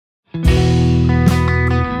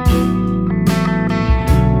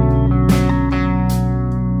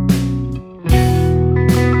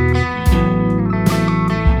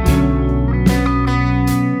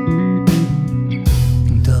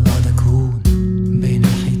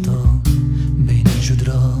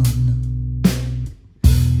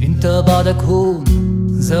بعدك هون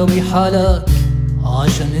زاوي حالك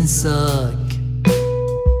عشان انساك.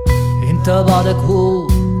 انت بعدك هون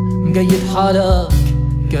مقيد حالك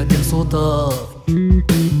كاتم صوتك.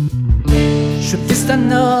 شو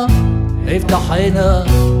بتستنى؟ افتح عينك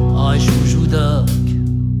عيش وجودك.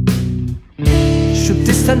 شو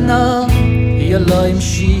بتستنى؟ يلا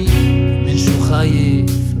يمشي من شو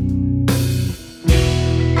خايف.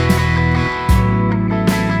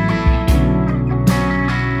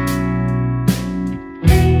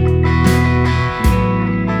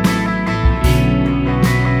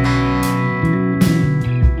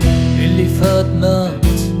 اللي فات مات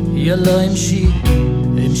يلا يمشي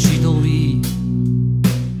امشي ضوي.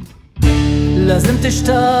 لازم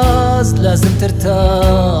تجتاز لازم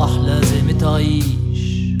ترتاح لازم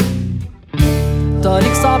تعيش.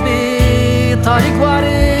 طريق صعبة طريق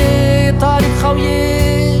وعري طريق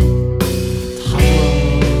خوية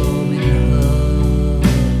تحرر منها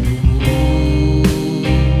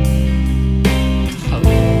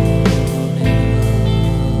تحرر منها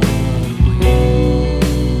القيود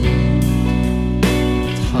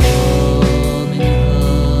تحرر منها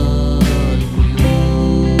القيود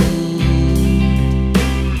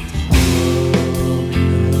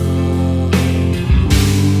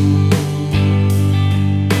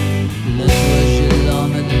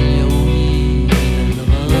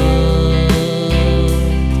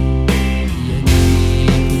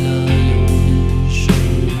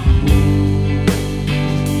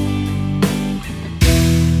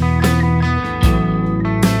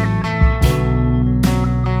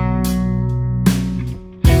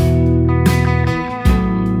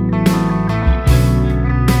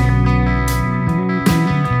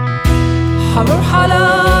حرر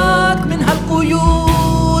حالك من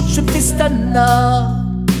هالقيود. شو بتستنى؟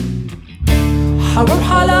 حرر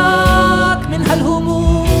حالك من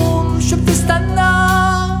هالهموم. شو بتستنى؟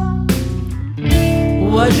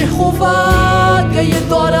 واجه خوفك قيد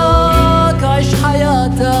دورك عيش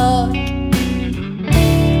حياتك.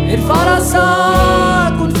 ارفع راسك